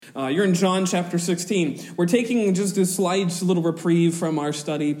You're in John chapter 16. We're taking just a slight little reprieve from our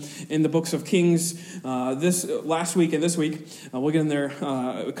study in the books of Kings this last week and this week. We'll get in there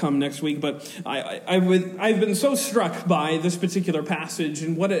come next week. But I've been so struck by this particular passage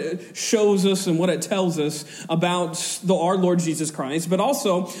and what it shows us and what it tells us about our Lord Jesus Christ, but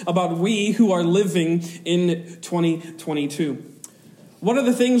also about we who are living in 2022. One of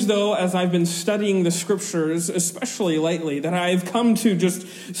the things, though, as I've been studying the scriptures, especially lately, that I've come to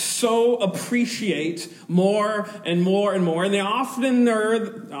just so appreciate more and more and more, and the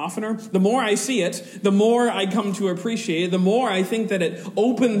oftener, the more I see it, the more I come to appreciate it, the more I think that it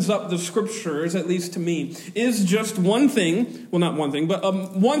opens up the scriptures, at least to me, is just one thing, well, not one thing, but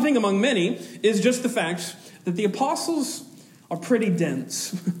one thing among many, is just the fact that the apostles are pretty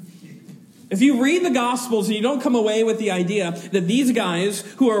dense. If you read the Gospels and you don't come away with the idea that these guys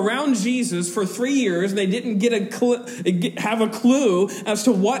who are around Jesus for 3 years, they didn't have a clue as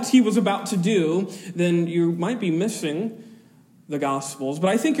to what he was about to do, then you might be missing the Gospels. But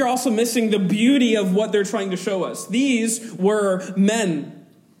I think you're also missing the beauty of what they're trying to show us. These were men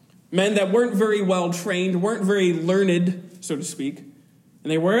that weren't very well trained, weren't very learned, so to speak. And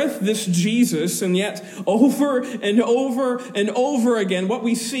they were with this Jesus, and yet over and over and over again, what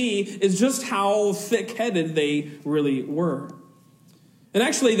we see is just how thick-headed they really were. And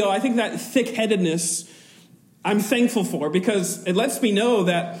actually, though, I think that thick-headedness I'm thankful for, because it lets me know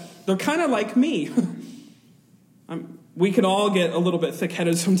that they're kind of like me. We can all get a little bit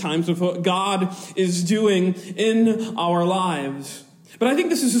thick-headed sometimes with what God is doing in our lives. But I think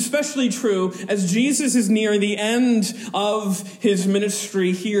this is especially true as Jesus is near the end of his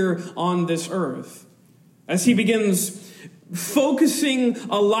ministry here on this earth. As he begins focusing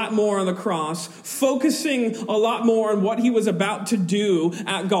a lot more on the cross, focusing a lot more on what he was about to do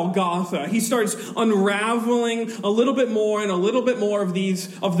at Golgotha. He starts unraveling a little bit more and a little bit more of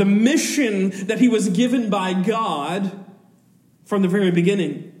the mission that he was given by God from the very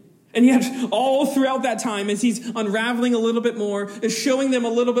beginning. And yet, all throughout that time, as he's unraveling a little bit more, is showing them a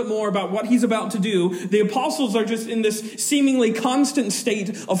little bit more about what he's about to do, the apostles are just in this seemingly constant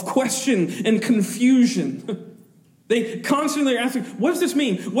state of question and confusion. They constantly are asking, what does this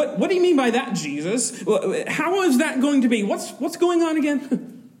mean? What do you mean by that, Jesus? How is that going to be? What's going on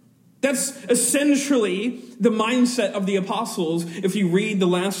again? That's essentially the mindset of the apostles if you read the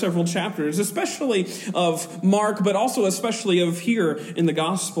last several chapters, especially of Mark, but also especially of here in the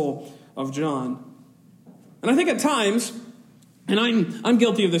Gospel of John. And I think at times, and I'm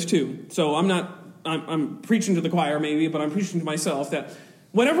guilty of this too, so I'm preaching to the choir maybe, but I'm preaching to myself, that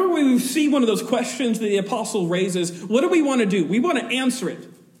whenever we see one of those questions that the apostle raises, what do we want to do? We want to answer it.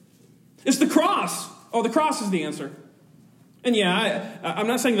 It's the cross. Oh, the cross is the answer. And yeah, I'm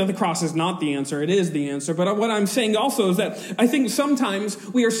not saying that the cross is not the answer. It is the answer. But what I'm saying also is that I think sometimes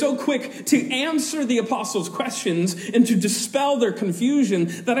we are so quick to answer the apostles' questions and to dispel their confusion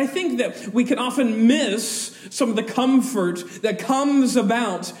that I think that we can often miss some of the comfort that comes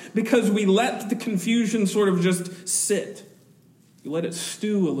about because we let the confusion sort of just sit. You let it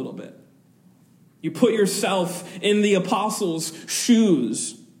stew a little bit. You put yourself in the apostles'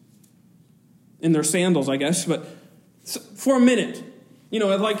 shoes, in their sandals, I guess, but for a minute,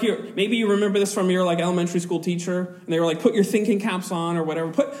 maybe you remember this from your elementary school teacher, and they were like, put your thinking caps on or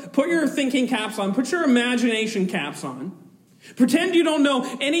whatever. Put your thinking caps on. Put your imagination caps on. Pretend you don't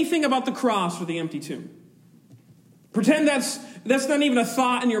know anything about the cross or the empty tomb. Pretend that's not even a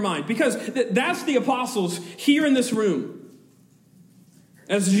thought in your mind, because that's the apostles here in this room.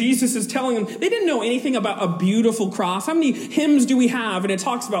 As Jesus is telling them, they didn't know anything about a beautiful cross. How many hymns do we have? And it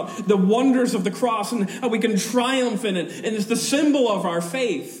talks about the wonders of the cross and how we can triumph in it. And it's the symbol of our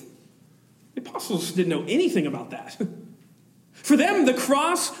faith. The apostles didn't know anything about that. For them, the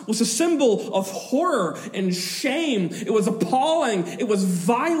cross was a symbol of horror and shame. It was appalling. It was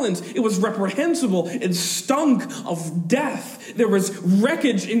violent. It was reprehensible. It stunk of death. There was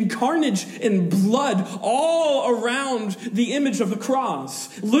wreckage and carnage and blood all around the image of the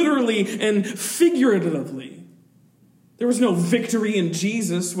cross, literally and figuratively. There was no victory in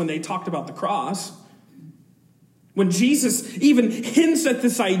Jesus when they talked about the cross. When Jesus even hints at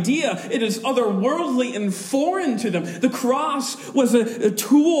this idea, it is otherworldly and foreign to them. The cross was a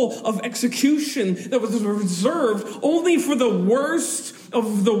tool of execution that was reserved only for the worst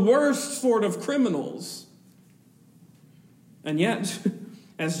of the worst sort of criminals. And yet,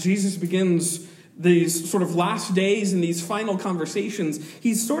 as Jesus begins these sort of last days and these final conversations,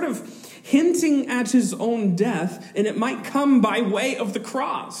 he's sort of hinting at his own death, and it might come by way of the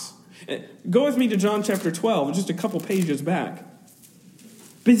cross. Go with me to John chapter 12, just a couple pages back.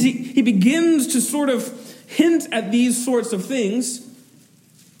 But he begins to sort of hint at these sorts of things.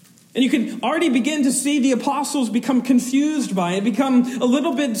 And you can already begin to see the apostles become confused by it, become a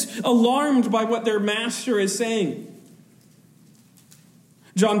little bit alarmed by what their master is saying.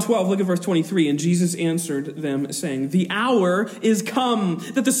 John 12, look at verse 23. And Jesus answered them, saying, "The hour is come,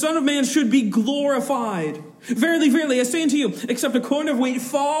 that the Son of Man should be glorified. Verily, verily, I say unto you, except a corn of wheat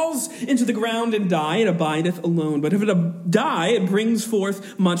falls into the ground and die, it abideth alone. But if it die, it brings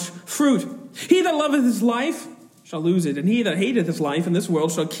forth much fruit. He that loveth his life shall lose it, and he that hateth his life in this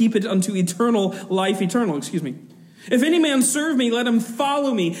world shall keep it unto life eternal. If any man serve me, let him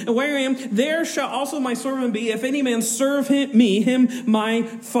follow me. And where I am, there shall also my servant be. If any man serve me, him my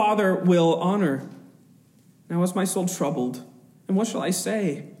Father will honor. Now is my soul troubled, and what shall I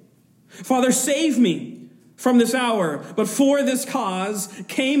say? Father, save me from this hour. But for this cause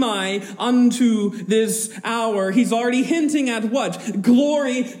came I unto this hour." He's already hinting at what?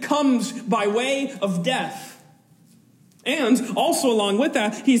 Glory comes by way of death. And also along with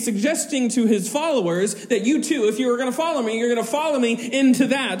that, he's suggesting to his followers that you too, if you're going to follow me, you're going to follow me into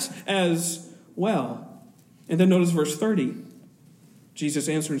that as well. And then notice verse 30. Jesus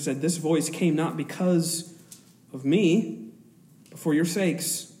answered and said, "This voice came not because of me, but for your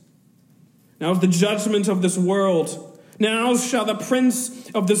sakes. Now is the judgment of this world. Now shall the prince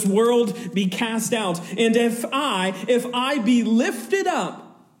of this world be cast out. And if I be lifted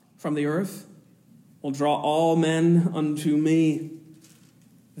up from the earth, will draw all men unto me."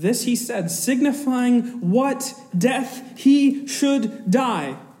 This he said, signifying what death he should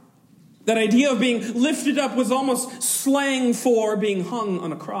die. That idea of being lifted up was almost slang for being hung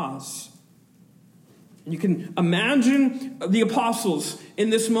on a cross. You can imagine the apostles in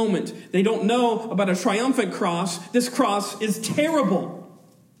this moment. They don't know about a triumphant cross. This cross is terrible.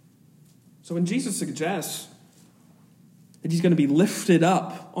 So when Jesus suggests that he's going to be lifted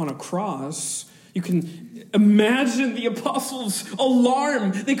up on a cross, you can imagine the apostles'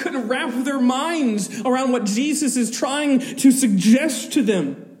 alarm. They couldn't wrap their minds around what Jesus is trying to suggest to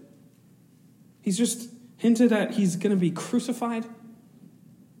them. He's just hinted at he's going to be crucified.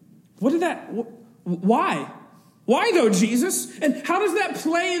 Why? Why though, Jesus? And how does that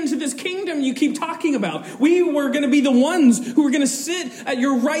play into this kingdom you keep talking about? We were going to be the ones who were going to sit at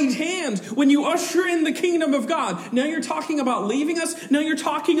your right hand when you usher in the kingdom of God. Now you're talking about leaving us? Now you're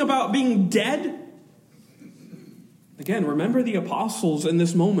talking about being dead? Again, remember the apostles in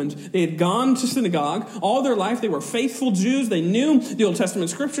this moment. They had gone to synagogue all their life. They were faithful Jews. They knew the Old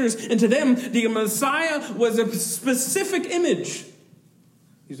Testament scriptures. And to them, the Messiah was a specific image.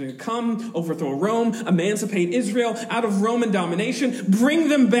 He's going to come, overthrow Rome, emancipate Israel out of Roman domination, bring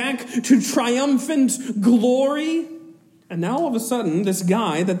them back to triumphant glory. And now all of a sudden, this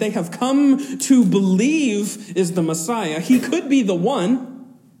guy that they have come to believe is the Messiah, he could be the one.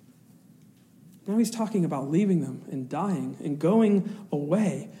 Now he's talking about leaving them and dying and going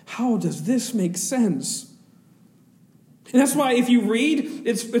away. How does this make sense? And that's why if you read,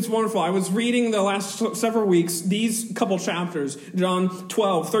 it's wonderful. I was reading the last several weeks, these couple chapters, John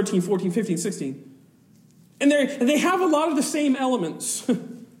 12, 13, 14, 15, 16. And they have a lot of the same elements.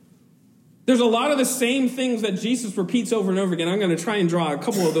 There's a lot of the same things that Jesus repeats over and over again. I'm going to try and draw a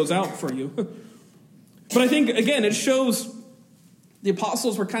couple of those out for you. But I think, again, it shows the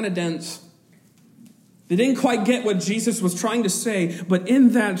apostles were kind of dense. They didn't quite get what Jesus was trying to say, but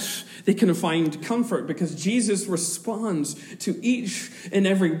in that they can find comfort because Jesus responds to each and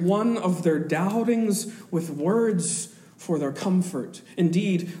every one of their doubtings with words for their comfort.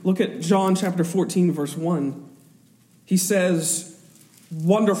 Indeed, look at John chapter 14, verse 1. He says,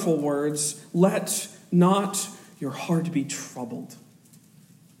 wonderful words, "Let not your heart be troubled."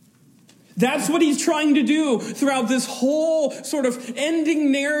 That's what he's trying to do throughout this whole sort of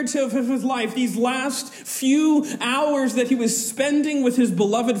ending narrative of his life. These last few hours that he was spending with his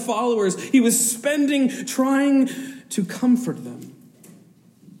beloved followers, he was spending trying to comfort them.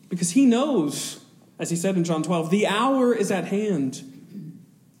 Because he knows, as he said in John 12, the hour is at hand.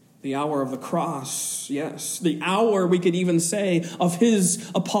 The hour of the cross, yes. The hour, we could even say, of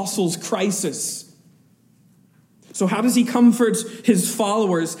his apostles' crisis. So how does he comfort his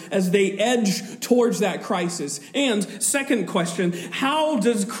followers as they edge towards that crisis? And second question, how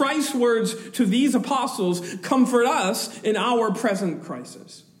does Christ's words to these apostles comfort us in our present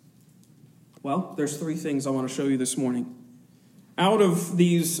crisis? Well, there's three things I want to show you this morning. Out of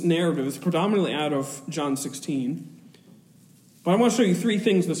these narratives, predominantly out of John 16. But I want to show you three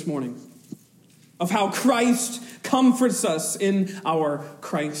things this morning of how Christ comforts us in our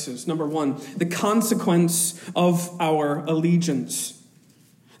crisis. Number one, the consequence of our allegiance.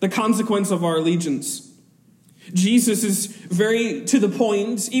 The consequence of our allegiance. Jesus is very to the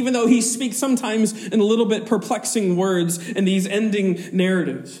point, even though he speaks sometimes in a little bit perplexing words in these ending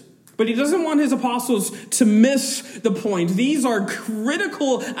narratives. But he doesn't want his apostles to miss the point. These are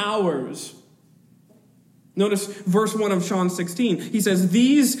critical hours. Notice verse 1 of John 16. He says,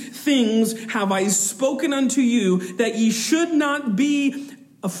 "These things have I spoken unto you, that ye should not be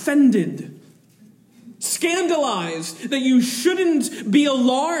offended, scandalized, that you shouldn't be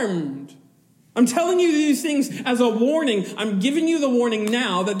alarmed." I'm telling you these things as a warning. I'm giving you the warning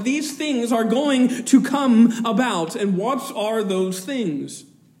now that these things are going to come about. And what are those things?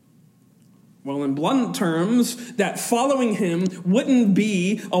 Well, in blunt terms, that following him wouldn't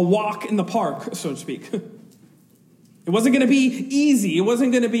be a walk in the park, so to speak. It wasn't going to be easy. It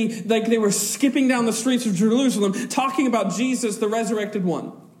wasn't going to be like they were skipping down the streets of Jerusalem talking about Jesus, the resurrected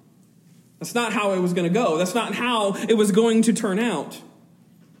one. That's not how it was going to go. That's not how it was going to turn out.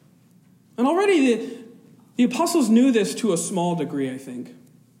 And already the apostles knew this to a small degree, I think.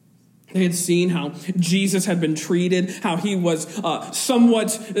 They had seen how Jesus had been treated, how he was somewhat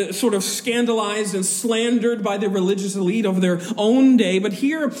sort of scandalized and slandered by the religious elite of their own day. But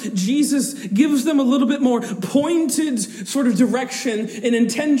here, Jesus gives them a little bit more pointed sort of direction and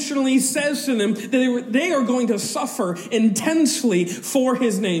intentionally says to them that they are going to suffer intensely for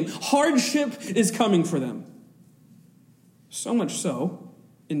his name. Hardship is coming for them. So much so,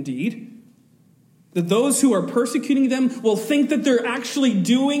 indeed, that those who are persecuting them will think that they're actually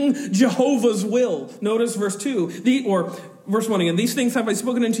doing Jehovah's will. Notice verse 2, verse 1 again. "These things have I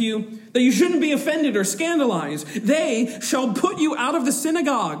spoken unto you, that you shouldn't be offended or scandalized. They shall put you out of the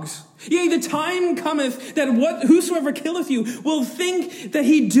synagogues. Yea, the time cometh that whosoever killeth you will think that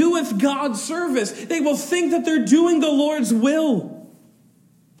he doeth God's service. They will think that they're doing the Lord's will.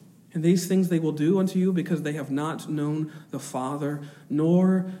 And these things they will do unto you because they have not known the Father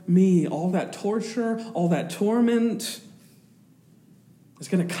nor me." All that torture, all that torment is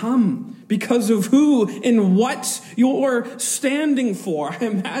going to come because of who and what you're standing for. I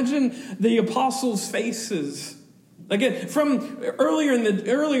imagine the apostles' faces. Again, from earlier in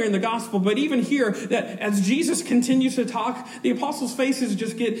the gospel, but even here, that as Jesus continues to talk, the apostles' faces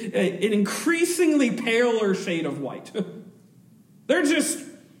just get an increasingly paler shade of white. They're just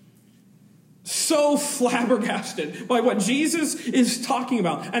so flabbergasted by what Jesus is talking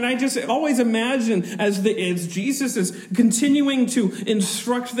about. And I just always imagine as Jesus is continuing to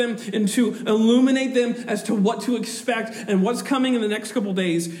instruct them and to illuminate them as to what to expect and what's coming in the next couple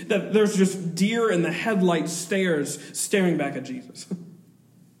days, that there's just deer in the headlights staring back at Jesus. And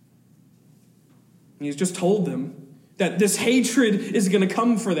he's just told them that this hatred is going to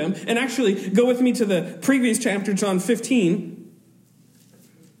come for them. And actually, go with me to the previous chapter, John 15.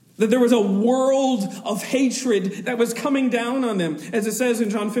 That there was a world of hatred that was coming down on them. As it says in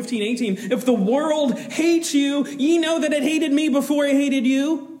John 15:18, "If the world hates you, ye know that it hated me before it hated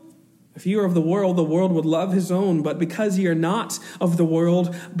you. If you are of the world would love his own. But because ye are not of the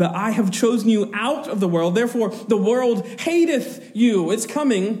world, but I have chosen you out of the world, therefore the world hateth you." It's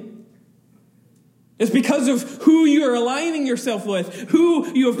coming. It's because of who you are aligning yourself with,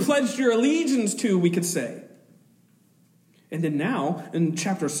 who you have pledged your allegiance to, we could say. And then now, in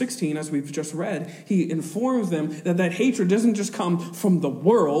chapter 16, as we've just read, he informs them that hatred doesn't just come from the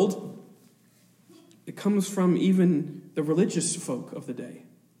world. It comes from even the religious folk of the day.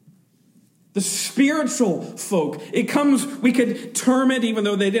 The spiritual folk. It comes, we could term it, even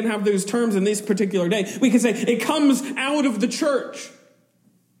though they didn't have those terms in this particular day, we could say it comes out of the church.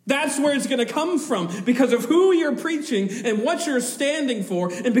 That's where it's going to come from, because of who you're preaching and what you're standing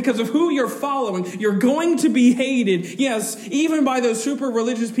for, and because of who you're following. You're going to be hated, yes, even by those super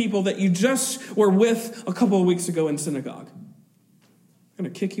religious people that you just were with a couple of weeks ago in synagogue. They're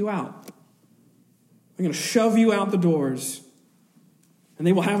going to kick you out. They're going to shove you out the doors, and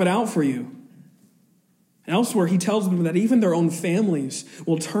they will have it out for you. And elsewhere, he tells them that even their own families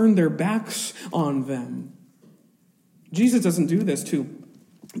will turn their backs on them. Jesus doesn't do this to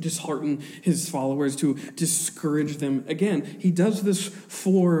dishearten his followers, to discourage them. Again, he does this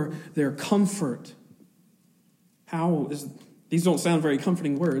for their comfort. These don't sound very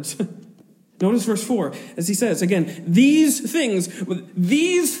comforting words. Notice verse 4, as he says, again, these things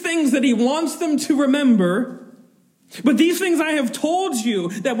that he wants them to remember, but these things I have told you,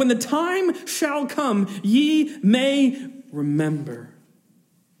 that when the time shall come, ye may remember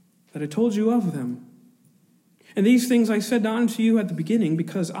that I told you of them. And these things I said unto you at the beginning,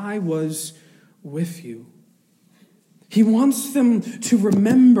 because I was with you. He wants them to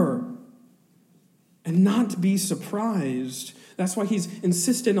remember and not be surprised. That's why he's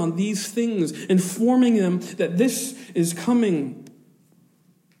insistent on these things, informing them that this is coming.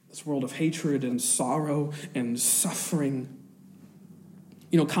 This world of hatred and sorrow and suffering.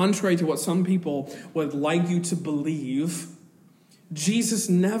 Contrary to what some people would like you to believe, Jesus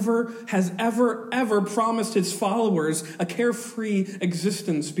never has ever promised his followers a carefree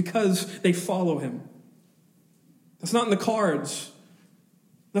existence because they follow him. That's not in the cards.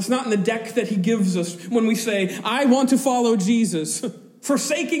 That's not in the deck that he gives us when we say, I want to follow Jesus.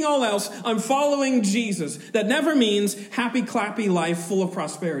 Forsaking all else, I'm following Jesus. That never means happy, clappy life full of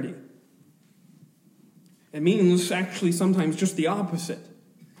prosperity. It means actually sometimes just the opposite.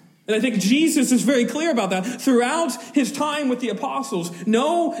 And I think Jesus is very clear about that throughout his time with the apostles.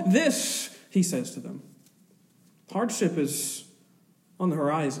 Know this, he says to them. Hardship is on the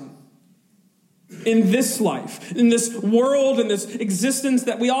horizon. In this life, in this world, in this existence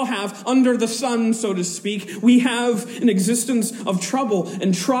that we all have under the sun, so to speak, we have an existence of trouble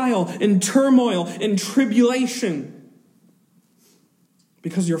and trial and turmoil and tribulation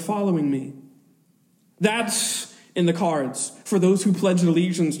because you're following me. That's in the cards for those who pledge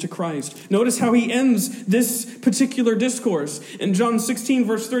allegiance to Christ. Notice how he ends this particular discourse in John 16,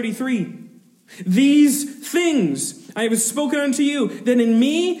 verse 33. These things I have spoken unto you, that in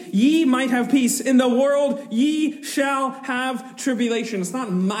me ye might have peace. In the world ye shall have tribulation. It's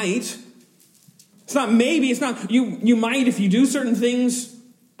not might. It's not maybe. It's not you might if you do certain things.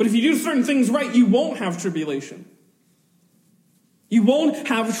 But if you do certain things right, you won't have tribulation. You won't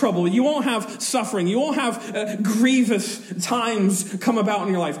have trouble. You won't have suffering. You won't have grievous times come about in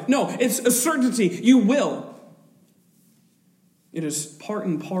your life. No, it's a certainty. You will. It is part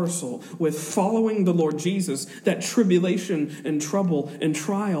and parcel with following the Lord Jesus that tribulation and trouble and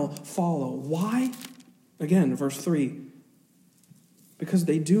trial follow. Why? Again, verse 3. Because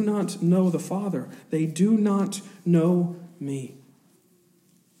they do not know the Father. They do not know me.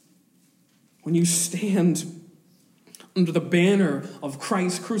 When you stand under the banner of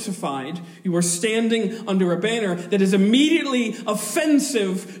Christ crucified, you are standing under a banner that is immediately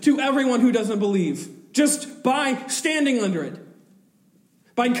offensive to everyone who doesn't believe, just by standing under it.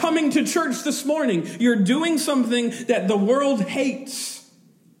 By coming to church this morning, you're doing something that the world hates.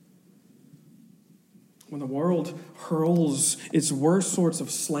 When the world hurls its worst sorts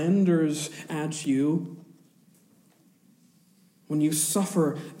of slanders at you, when you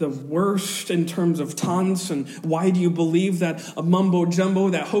suffer the worst in terms of taunts and why do you believe that a mumbo-jumbo,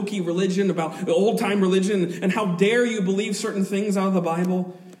 that hokey religion about old-time religion, and how dare you believe certain things out of the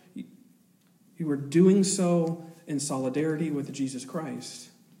Bible, you are doing so in solidarity with Jesus Christ.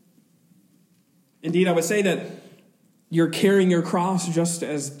 Indeed, I would say that you're carrying your cross just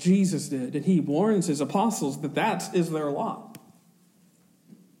as Jesus did, and he warns his apostles that that is their lot.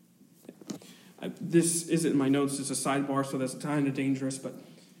 This isn't in my notes, it's a sidebar, so that's kind of dangerous, but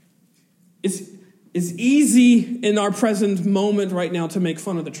it's easy in our present moment right now to make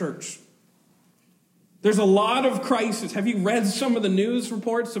fun of the church. There's a lot of crisis. Have you read some of the news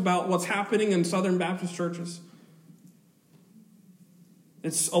reports about what's happening in Southern Baptist churches?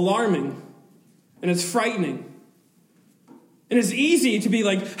 It's alarming, and it's frightening. And it's easy to be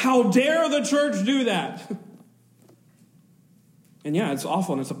like, how dare the church do that? And yeah, it's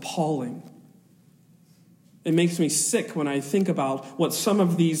awful and it's appalling. It makes me sick when I think about what some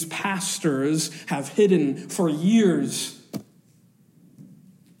of these pastors have hidden for years.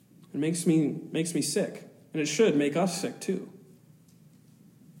 It makes me sick. And it should make us sick too.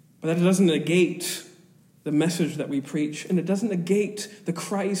 But that doesn't negate the message that we preach. And it doesn't negate the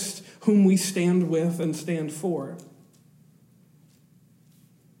Christ whom we stand with and stand for.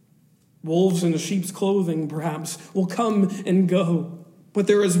 Wolves in sheep's clothing, perhaps, will come and go. But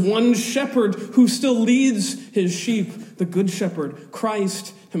there is one shepherd who still leads his sheep, the good shepherd,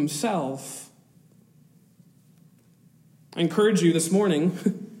 Christ himself. I encourage you this morning,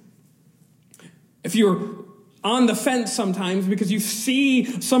 if you're on the fence sometimes because you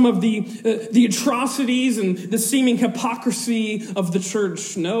see some of the atrocities and the seeming hypocrisy of the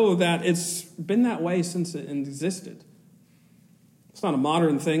church, know that it's been that way since it existed. It's not a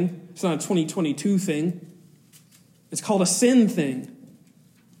modern thing. It's not a 2022 thing. It's called a sin thing.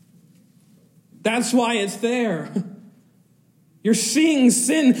 That's why it's there. You're seeing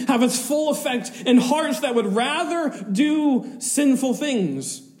sin have its full effect in hearts that would rather do sinful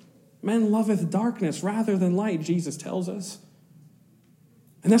things. Man loveth darkness rather than light, Jesus tells us.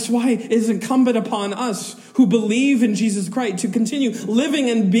 And that's why it is incumbent upon us who believe in Jesus Christ to continue living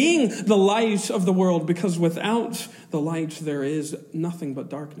and being the light of the world, because without the light there is nothing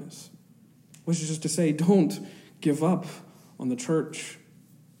but darkness. Which is just to say, don't give up on the church.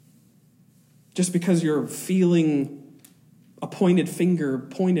 Just because you're feeling a pointed finger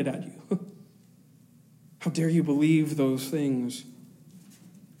pointed at you. How dare you believe those things?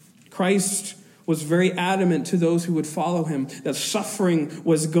 Christ was very adamant to those who would follow him that suffering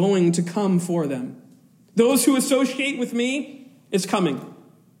was going to come for them. Those who associate with me, It's coming.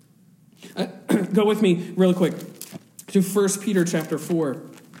 Go with me real quick to 1 Peter chapter 4.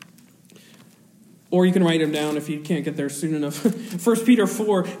 Or you can write them down if you can't get there soon enough. 1 Peter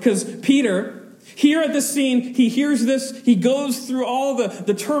 4, because Peter, here at this scene, he hears this, he goes through all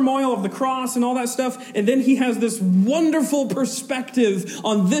the turmoil of the cross and all that stuff, and then he has this wonderful perspective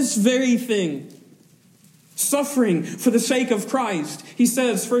on this very thing. Suffering for the sake of Christ. He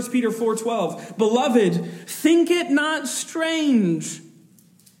says, 1 Peter 4:12, "Beloved, think it not strange.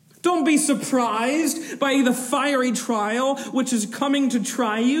 Don't be surprised by the fiery trial which is coming to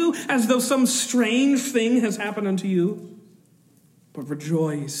try you, as though some strange thing has happened unto you. But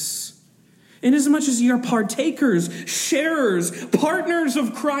rejoice, inasmuch as ye are partakers, sharers, partners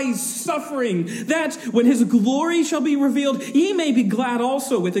of Christ's suffering, that when his glory shall be revealed, ye may be glad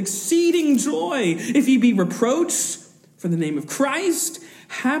also with exceeding joy. If ye be reproached for the name of Christ,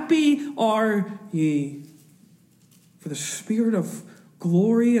 happy are ye. For the Spirit of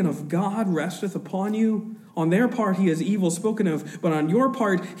glory and of God resteth upon you. On their part he is evil spoken of, but on your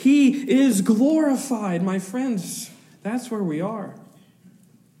part he is glorified." My friends, that's where we are.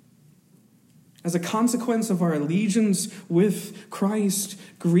 As a consequence of our allegiance with Christ,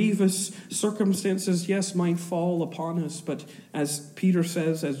 grievous circumstances, yes, might fall upon us, but as Peter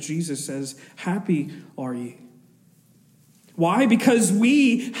says, as Jesus says, happy are ye. Why? Because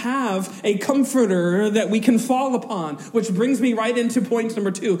we have a comforter that we can fall upon, which brings me right into point number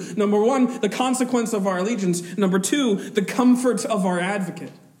 2. Number 1, the consequence of our allegiance. Number 2, the comfort of our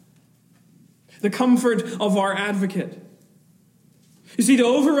advocate. The comfort of our advocate. You see, the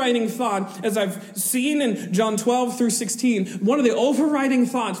overriding thought, as I've seen in John 12 through 16, one of the overriding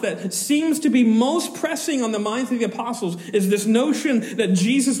thoughts that seems to be most pressing on the minds of the apostles is this notion that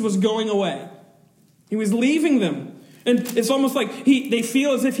Jesus was going away. He was leaving them. And it's almost like they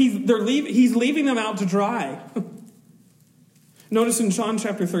feel as if he's leaving them out to dry. Notice in John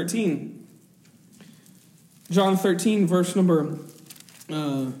chapter 13. John 13, verse number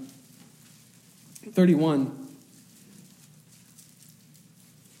 31.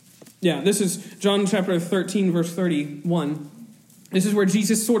 Yeah, this is John chapter 13, verse 31. This is where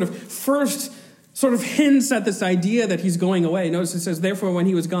Jesus sort of hints at this idea that he's going away. Notice it says, "Therefore, when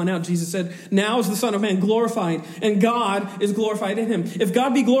he was gone out, Jesus said, now is the Son of Man glorified, and God is glorified in him. If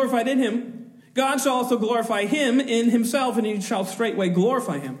God be glorified in him, God shall also glorify him in himself, and he shall straightway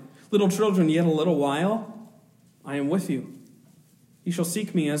glorify him. Little children, yet a little while, I am with you. Ye shall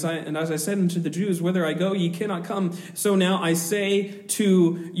seek me, as I said unto the Jews, whither I go, ye cannot come. So now I say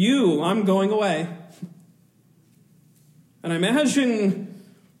to you," I'm going away. And I imagine,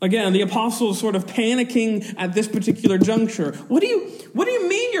 again, the apostles sort of panicking at this particular juncture. What do you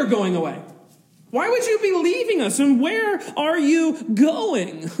mean you're going away? Why would you be leaving us? And where are you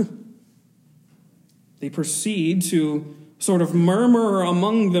going? They proceed to sort of murmur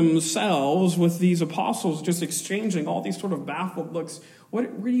among themselves with these apostles just exchanging all these sort of baffled looks.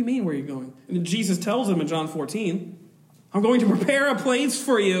 What do you mean where are you going? And Jesus tells them in John 14, "I'm going to prepare a place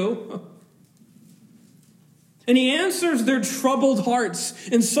for you." And he answers their troubled hearts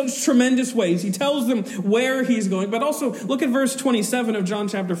in such tremendous ways. He tells them where he's going. But also, look at verse 27 of John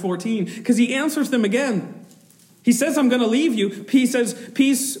chapter 14, because he answers them again. He says, "I'm going to leave you." He says,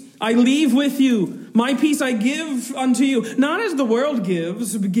 "Peace I leave with you. My peace I give unto you. Not as the world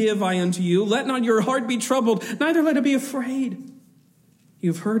gives, give I unto you. Let not your heart be troubled, neither let it be afraid.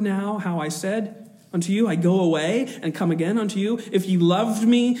 You have heard now how I said unto you, I go away and come again unto you. If ye loved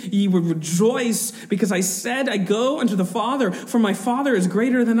me, ye would rejoice, because I said, I go unto the Father, for my Father is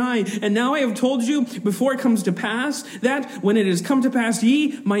greater than I. And now I have told you before it comes to pass, that when it has come to pass,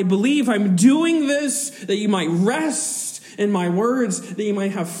 ye might believe I'm doing this, that ye might rest in my words, that ye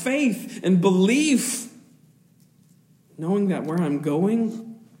might have faith and belief, knowing that where I'm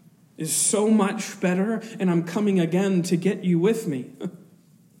going is so much better, and I'm coming again to get you with me."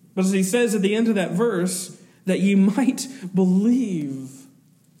 But as he says at the end of that verse, that ye might believe.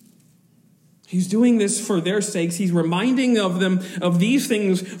 He's doing this for their sakes. He's reminding of them of these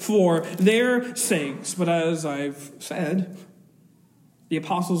things for their sakes. But as I've said, the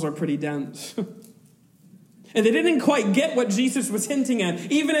apostles are pretty dense. And they didn't quite get what Jesus was hinting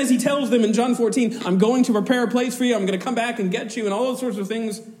at. Even as he tells them in John 14, "I'm going to prepare a place for you. I'm going to come back and get you," and all those sorts of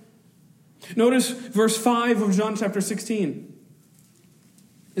things. Notice verse 5 of John chapter 16.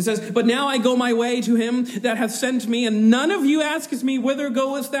 It says, "But now I go my way to him that hath sent me, and none of you asketh me, whither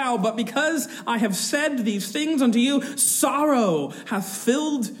goest thou? But because I have said these things unto you, sorrow hath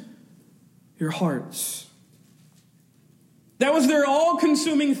filled your hearts." That was their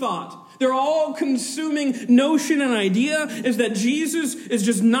all-consuming thought. their all-consuming notion and idea is that Jesus is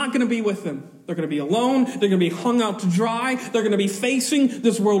just not going to be with them. They're going to be alone. They're going to be hung out to dry. They're going to be facing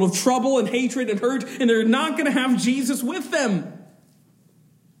this world of trouble and hatred and hurt, and they're not going to have Jesus with them.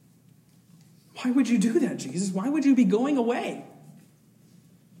 Why would you do that, Jesus? Why would you be going away?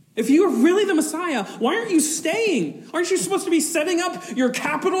 If you are really the Messiah, why aren't you staying? Aren't you supposed to be setting up your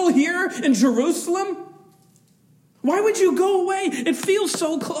capital here in Jerusalem? Why would you go away? It feels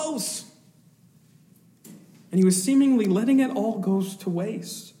so close. And he was seemingly letting it all go to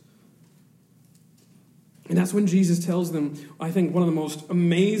waste. And that's when Jesus tells them, I think, one of the most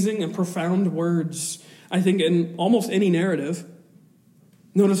amazing and profound words, I think, in almost any narrative.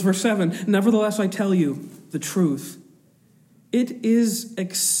 Notice verse 7. Nevertheless, I tell you the truth. It is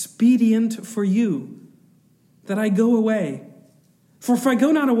expedient for you that I go away. For if I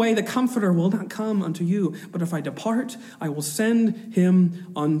go not away, the Comforter will not come unto you. But if I depart, I will send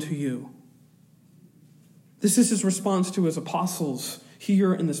him unto you. This is his response to his apostles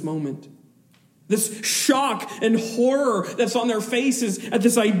here in this moment. This shock and horror that's on their faces at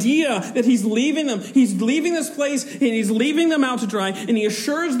this idea that he's leaving them. He's leaving this place and he's leaving them out to dry. And he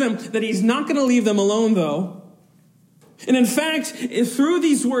assures them that he's not going to leave them alone, though. And in fact, through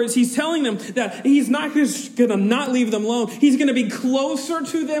these words, he's telling them that he's not just going to not leave them alone. He's going to be closer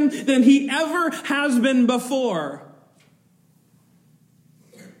to them than he ever has been before.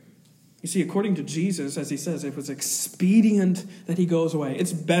 You see, according to Jesus, as he says, it was expedient that he goes away.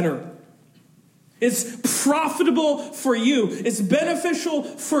 It's better. It's profitable for you. It's beneficial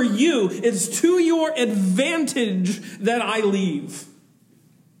for you. It's to your advantage that I leave.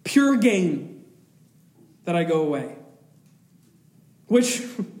 Pure gain that I go away. Which,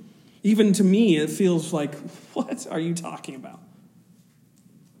 even to me, it feels like, what are you talking about?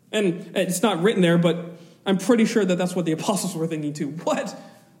 And it's not written there, but I'm pretty sure that that's what the apostles were thinking too. What?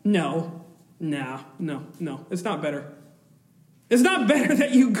 No. It's not better. It's not better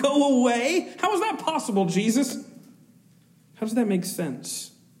that you go away. How is that possible, Jesus? How does that make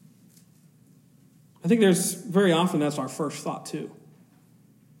sense? I think there's very often that's our first thought too.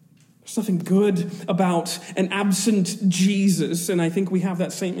 There's nothing good about an absent Jesus, and I think we have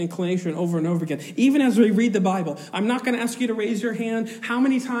that same inclination over and over again. Even as we read the Bible, I'm not going to ask you to raise your hand. How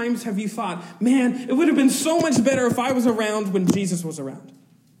many times have you thought, man, it would have been so much better if I was around when Jesus was around?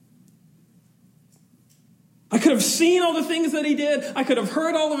 I could have seen all the things that he did. I could have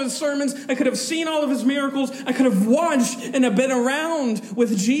heard all of his sermons. I could have seen all of his miracles. I could have watched and have been around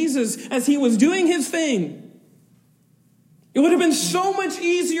with Jesus as he was doing his thing. It would have been so much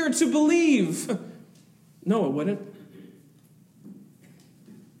easier to believe. No, it wouldn't.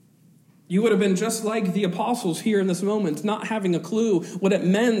 You would have been just like the apostles here in this moment, not having a clue what it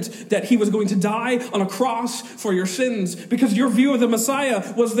meant that he was going to die on a cross for your sins, because your view of the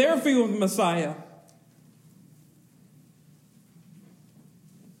Messiah was their view of the Messiah.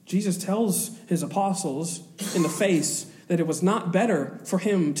 Jesus tells his apostles in the face that it was not better for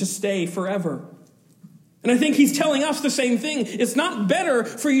him to stay forever. And I think he's telling us the same thing. It's not better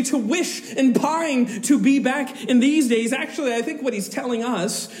for you to wish and pine to be back in these days. Actually, I think what he's telling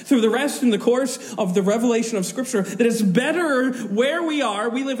us through the rest and the course of the revelation of Scripture, that it's better where we are.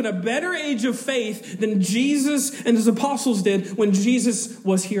 We live in a better age of faith than Jesus and his apostles did when Jesus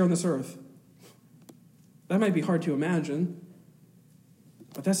was here on this earth. That might be hard to imagine,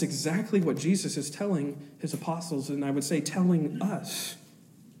 but that's exactly what Jesus is telling his apostles, and I would say telling us.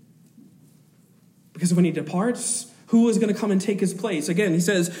 Because when he departs, who is going to come and take his place? Again, he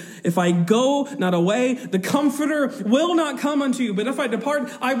says, if I go not away, the Comforter will not come unto you. But if I depart,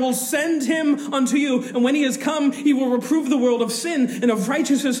 I will send him unto you. And when he has come, he will reprove the world of sin and of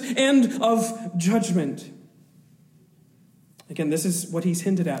righteousness and of judgment. Again, this is what he's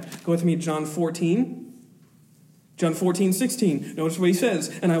hinted at. Go with me to John 14. John 14:16. Notice what he says.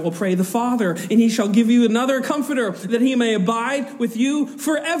 And I will pray the Father, and he shall give you another Comforter, that he may abide with you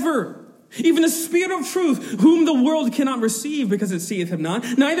forever. Even the Spirit of truth, whom the world cannot receive, because it seeth him not,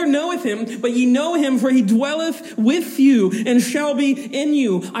 neither knoweth him, but ye know him, for he dwelleth with you, and shall be in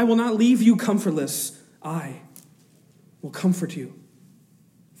you. I will not leave you comfortless. I will comfort you.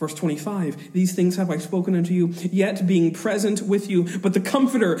 Verse 25, these things have I spoken unto you, yet being present with you. But the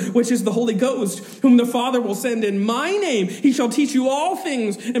Comforter, which is the Holy Ghost, whom the Father will send in my name, he shall teach you all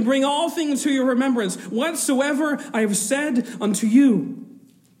things, and bring all things to your remembrance, whatsoever I have said unto you.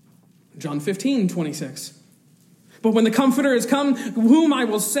 John 15:26. But when the Comforter is come, whom I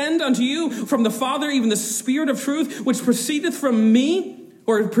will send unto you from the Father, even the Spirit of truth, which proceedeth from me,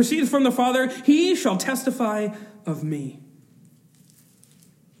 or proceedeth from the Father, he shall testify of me.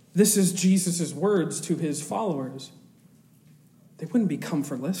 This is Jesus' words to his followers. They wouldn't be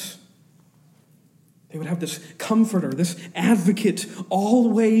comfortless. They would have this comforter, this advocate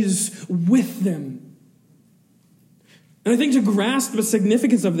always with them. And I think to grasp the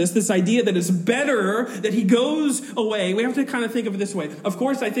significance of this idea that it's better that he goes away, we have to kind of think of it this way. Of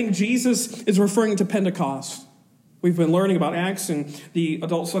course, I think Jesus is referring to Pentecost. We've been learning about Acts in the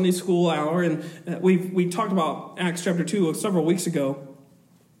adult Sunday school hour, and we talked about Acts chapter 2 several weeks ago.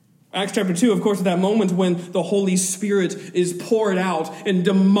 Acts chapter 2, of course, at that moment when the Holy Spirit is poured out in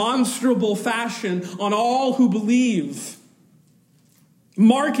demonstrable fashion on all who believe.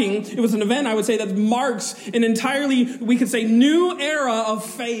 It was an event, I would say, that marks an entirely, we could say, new era of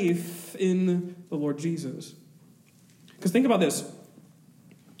faith in the Lord Jesus. Because think about this.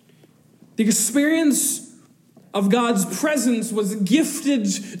 The experience of God's presence was gifted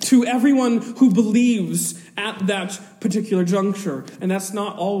to everyone who believes at that particular juncture. And that's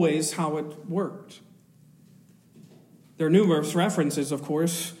not always how it worked. There are numerous references, of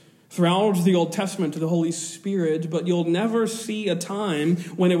course, throughout the Old Testament to the Holy Spirit, but you'll never see a time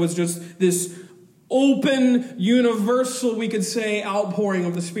when it was just this open, universal, we could say, outpouring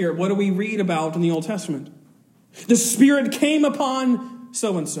of the Spirit. What do we read about in the Old Testament? The Spirit came upon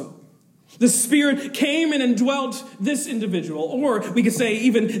so-and-so. The Spirit came and indwelt this individual. Or we could say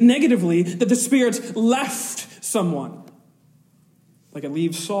even negatively that the Spirit left someone. Like it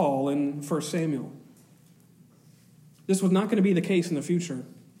leaves Saul in 1 Samuel. This was not going to be the case in the future.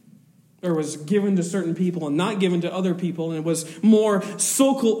 Or was given to certain people and not given to other people. And it was more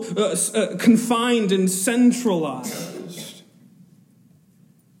confined and centralized.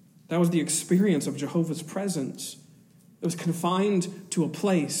 That was the experience of Jehovah's presence. It was confined to a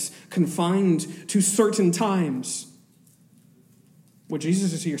place, confined to certain times. What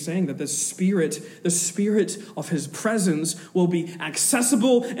Jesus is here saying, that the Spirit of his presence will be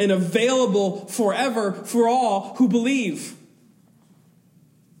accessible and available forever for all who believe.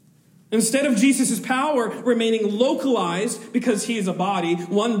 Instead of Jesus' power remaining localized because he is a body,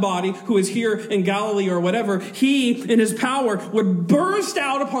 one body who is here in Galilee or whatever, he in his power would burst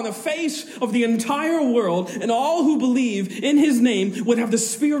out upon the face of the entire world, and all who believe in his name would have the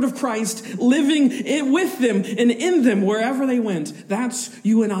Spirit of Christ living with them and in them wherever they went. That's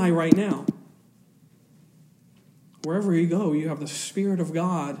you and I right now. Wherever you go, you have the Spirit of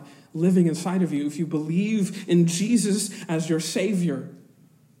God living inside of you if you believe in Jesus as your Savior.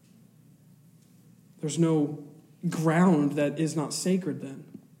 There's no ground that is not sacred then.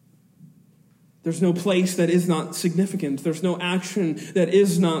 There's no place that is not significant. There's no action that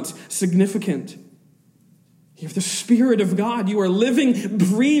is not significant. You have the Spirit of God. You are living,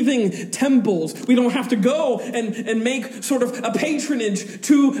 breathing temples. We don't have to go and make sort of a patronage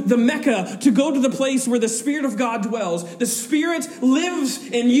to the Mecca to go to the place where the Spirit of God dwells. The Spirit lives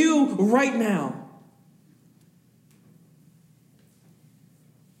in you right now.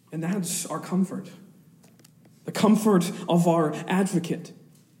 And that's our comfort. The comfort of our advocate.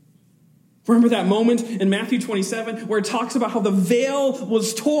 Remember that moment in Matthew 27 where it talks about how the veil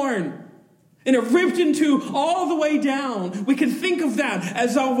was torn and it ripped into all the way down. We can think of that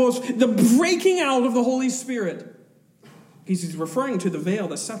as almost the breaking out of the Holy Spirit. He's referring to the veil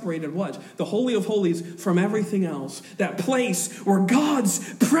that separated what? The Holy of Holies from everything else. That place where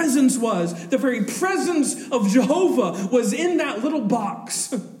God's presence was. The very presence of Jehovah was in that little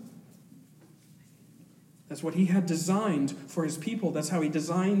box. That's what he had designed for his people. That's how he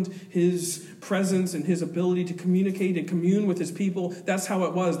designed his presence and his ability to communicate and commune with his people. That's how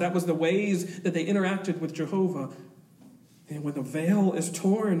it was. That was the ways that they interacted with Jehovah. And when the veil is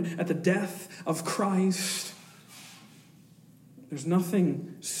torn at the death of Christ, there's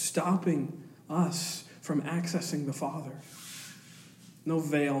nothing stopping us from accessing the Father. No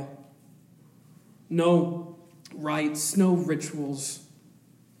veil. No rites. No rituals.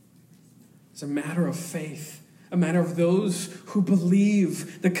 It's a matter of faith, a matter of those who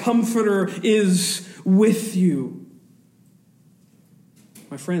believe the Comforter is with you.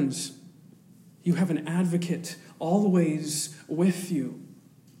 My friends, you have an advocate always with you.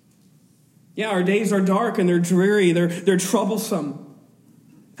 Yeah, our days are dark and they're dreary, they're troublesome.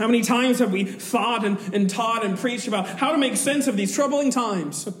 How many times have we thought and taught and preached about how to make sense of these troubling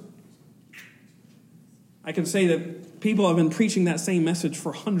times? I can say that people have been preaching that same message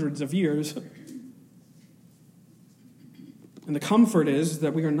for hundreds of years. And the comfort is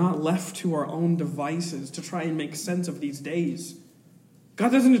that we are not left to our own devices to try and make sense of these days.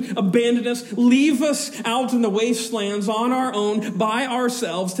 God doesn't abandon us, leave us out in the wastelands on our own, by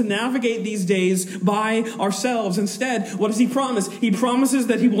ourselves, to navigate these days by ourselves. Instead, what does he promise? He promises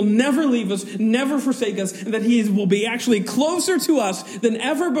that he will never leave us, never forsake us, and that he will be actually closer to us than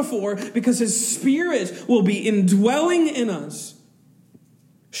ever before because his Spirit will be indwelling in us.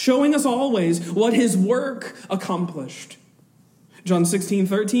 showing us always what his work accomplished. John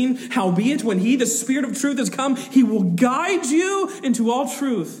 16:13, howbeit when he, the Spirit of truth, is come, he will guide you into all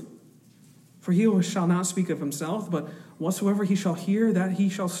truth. For he shall not speak of himself, but whatsoever he shall hear, that he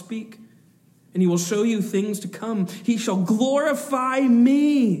shall speak. And he will show you things to come. He shall glorify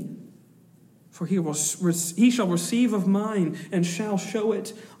me. For he shall receive of mine and shall show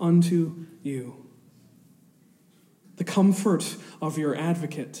it unto you. The comfort of your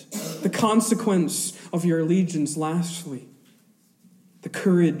advocate, the consequence of your allegiance, lastly, the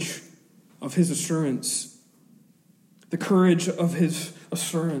courage of his assurance. The courage of his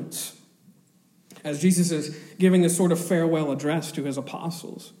assurance. As Jesus is giving a sort of farewell address to his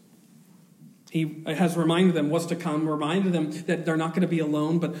apostles, he has reminded them what's to come, reminded them that they're not going to be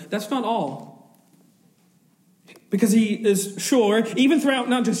alone, but that's not all. Because he is sure, even throughout,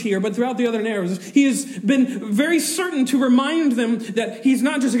 not just here, but throughout the other narratives, he has been very certain to remind them that he's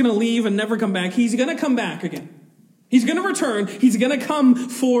not just going to leave and never come back. He's going to come back again. He's going to return. He's going to come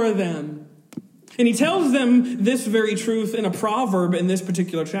for them. And he tells them this very truth in a proverb in this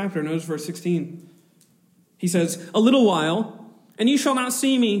particular chapter. Notice verse 16. He says, a little while, and ye shall not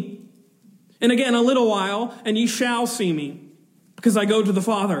see me. And again, a little while, and ye shall see me, because I go to the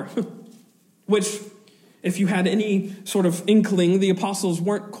Father. Which, if you had any sort of inkling, the apostles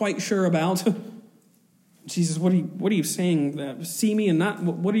weren't quite sure about. Jesus, what are you saying? See me and not?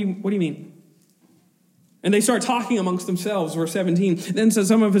 What do you mean? And they start talking amongst themselves. Verse 17. Then says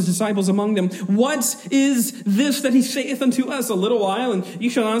some of his disciples among them, what is this that he saith unto us? A little while, and you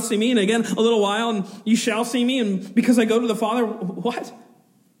shall not see me. And again, a little while, and you shall see me. And because I go to the Father, what?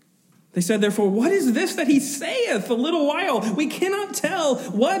 They said, therefore, what is this that he saith? A little while. We cannot tell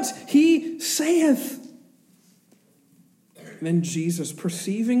what he saith. And then Jesus,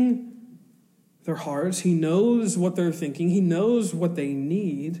 perceiving their hearts, he knows what they're thinking. He knows what they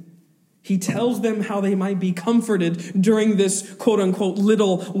need. He tells them how they might be comforted during this quote-unquote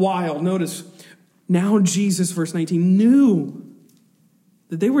little while. Notice, now Jesus, verse 19, knew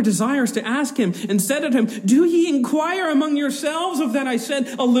that they were desirous to ask him and said unto him, do ye inquire among yourselves of that I said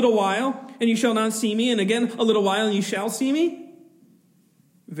a little while, and you shall not see me, and again a little while, and you shall see me?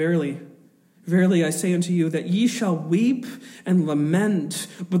 Verily, verily I say unto you that ye shall weep and lament,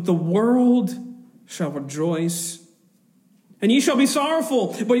 but the world shall rejoice. And ye shall be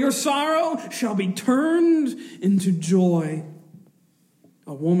sorrowful, but your sorrow shall be turned into joy.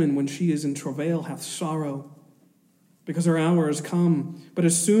 A woman, when she is in travail, hath sorrow, because her hour is come. But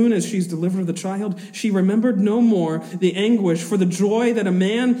as soon as she's delivered the child, she remembered no more the anguish for the joy that a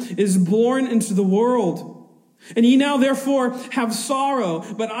man is born into the world. And ye now therefore have sorrow,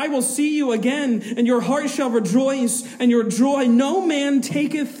 but I will see you again, and your heart shall rejoice, and your joy no man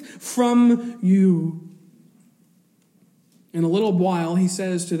taketh from you. In a little while, he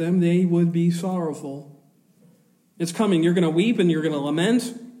says to them, they would be sorrowful. It's coming. You're going to weep and you're going to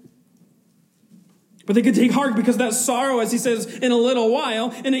lament. But they could take heart because that sorrow, as he says, in a little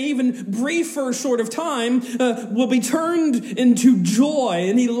while, in an even briefer sort of time, will be turned into joy.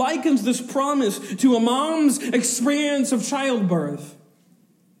 And he likens this promise to a mom's experience of childbirth,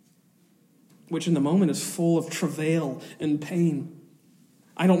 which in the moment is full of travail and pain.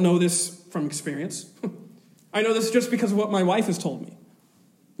 I don't know this from experience. I know this just because of what my wife has told me.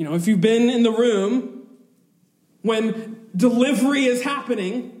 You know, if you've been in the room when delivery is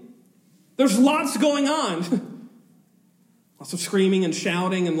happening, there's lots going on. Lots of screaming and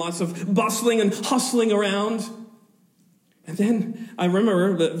shouting and lots of bustling and hustling around. And then I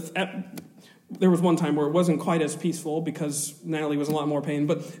remember that there was one time where it wasn't quite as peaceful because Natalie was in a lot more pain.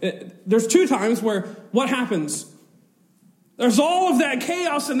 But there's two times where what happens? There's all of that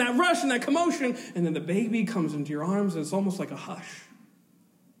chaos and that rush and that commotion, and then the baby comes into your arms, and it's almost like a hush.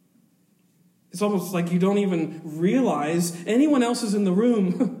 It's almost like you don't even realize anyone else is in the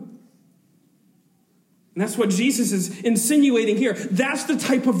room. And that's what Jesus is insinuating here. That's the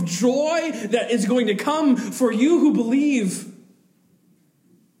type of joy that is going to come for you who believe.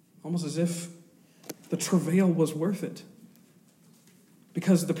 Almost as if the travail was worth it.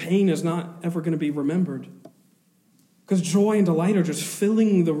 Because the pain is not ever going to be remembered. Because joy and delight are just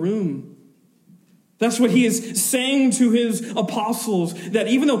filling the room. That's what he is saying to his apostles, that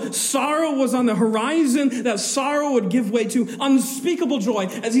even though sorrow was on the horizon, that sorrow would give way to unspeakable joy.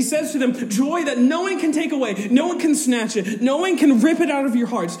 As he says to them, joy that no one can take away, no one can snatch it, no one can rip it out of your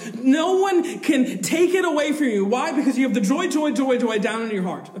hearts, no one can take it away from you. Why? Because you have the joy down in your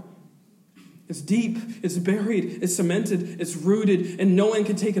heart. It's deep, it's buried, it's cemented, it's rooted, and no one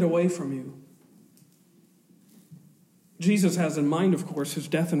can take it away from you. Jesus has in mind, of course, his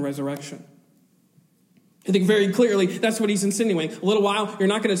death and resurrection. I think very clearly that's what he's insinuating. A little while, you're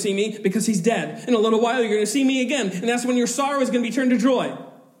not going to see me because he's dead. In a little while, you're going to see me again. And that's when your sorrow is going to be turned to joy.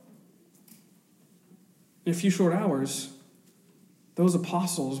 In a few short hours, those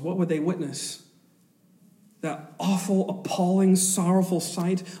apostles, what would they witness? That awful, appalling, sorrowful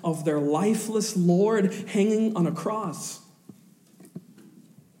sight of their lifeless Lord hanging on a cross.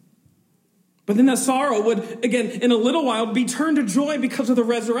 But then that sorrow would, again, in a little while, be turned to joy because of the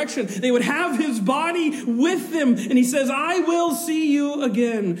resurrection. They would have his body with them. And he says, I will see you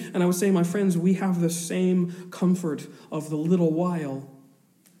again. And I would say, my friends, we have the same comfort of the little while.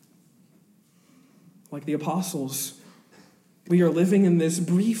 Like the apostles, we are living in this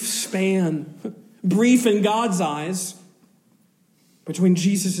brief span, brief in God's eyes, between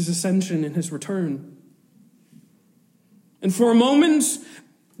Jesus' ascension and his return. And for a moment,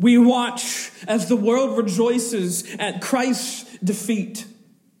 we watch as the world rejoices at Christ's defeat.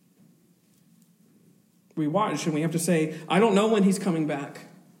 We watch and we have to say, I don't know when he's coming back.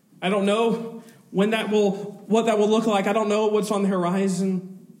 I don't know what that will look like. I don't know what's on the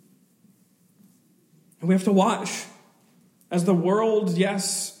horizon. And we have to watch as the world,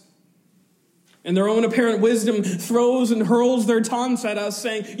 yes, in their own apparent wisdom, throws and hurls their taunts at us,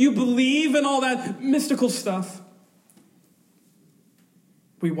 saying, you believe in all that mystical stuff.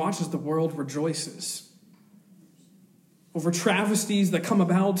 We watch as the world rejoices over travesties that come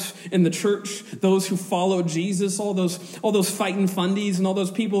about in the church, those who follow Jesus, all those fighting fundies and all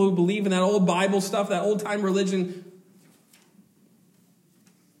those people who believe in that old Bible stuff, that old-time religion.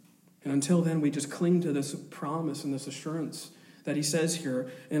 And until then, we just cling to this promise and this assurance that he says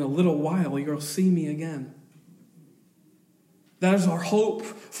here, in a little while, you'll see me again. That is our hope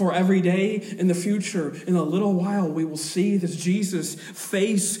for every day in the future. In a little while, we will see this Jesus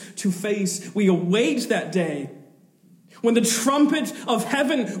face to face. We await that day when the trumpet of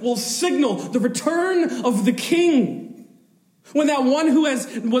heaven will signal the return of the King. When that one who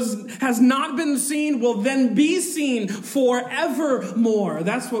has not been seen will then be seen forevermore.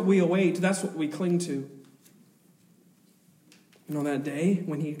 That's what we await. That's what we cling to. And on that day,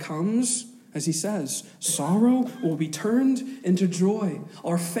 when he comes, as he says, sorrow will be turned into joy.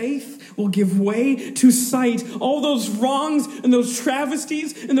 Our faith will give way to sight. All those wrongs and those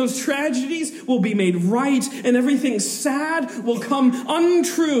travesties and those tragedies will be made right. And everything sad will come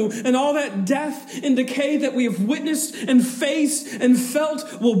untrue. And all that death and decay that we have witnessed and faced and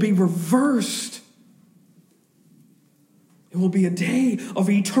felt will be reversed. It will be a day of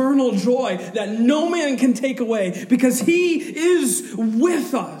eternal joy that no man can take away because he is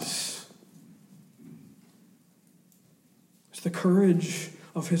with us. It's the courage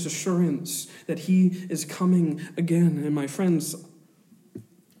of his assurance that he is coming again. And my friends,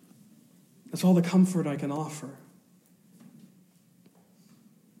 that's all the comfort I can offer.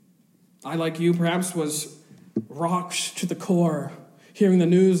 I, like you, perhaps was rocked to the core hearing the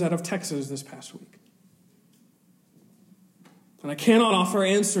news out of Texas this past week. And I cannot offer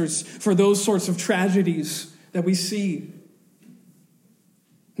answers for those sorts of tragedies that we see.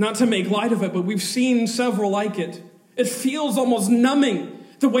 Not to make light of it, but we've seen several like it. It feels almost numbing,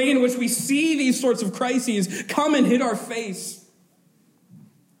 the way in which we see these sorts of crises come and hit our face.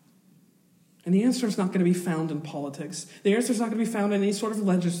 And the answer is not going to be found in politics. The answer is not going to be found in any sort of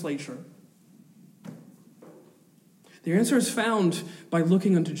legislature. The answer is found by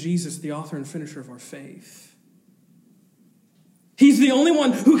looking unto Jesus, the author and finisher of our faith. He's the only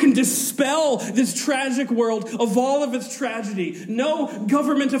one who can dispel this tragic world of all of its tragedy. No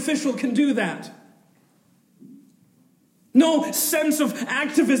government official can do that. No sense of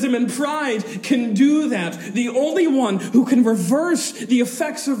activism and pride can do that. The only one who can reverse the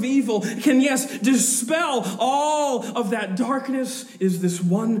effects of evil, can, yes, dispel all of that darkness, is this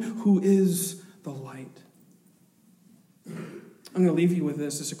one who is the light. I'm going to leave you with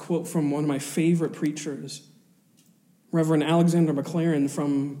this. It's a quote from one of my favorite preachers, Reverend Alexander McLaren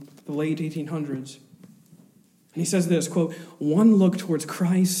from the late 1800s. And he says this, quote, "One look towards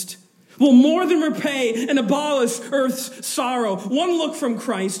Christ will more than repay and abolish earth's sorrow. One look from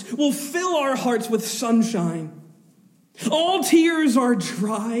Christ will fill our hearts with sunshine. All tears are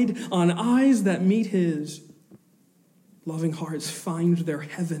dried on eyes that meet his. Loving hearts find their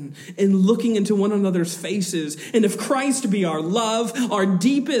heaven in looking into one another's faces. And if Christ be our love, our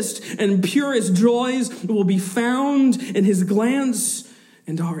deepest and purest joys will be found in his glance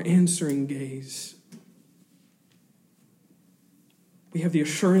and our answering gaze." We have the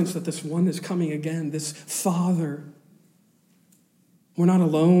assurance that this one is coming again, this Father. We're not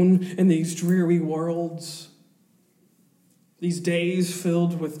alone in these dreary worlds, these days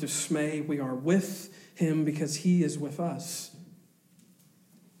filled with dismay. We are with him because he is with us.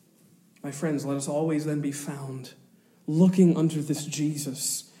 My friends, let us always then be found looking unto this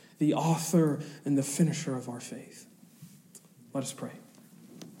Jesus, the author and the finisher of our faith. Let us pray.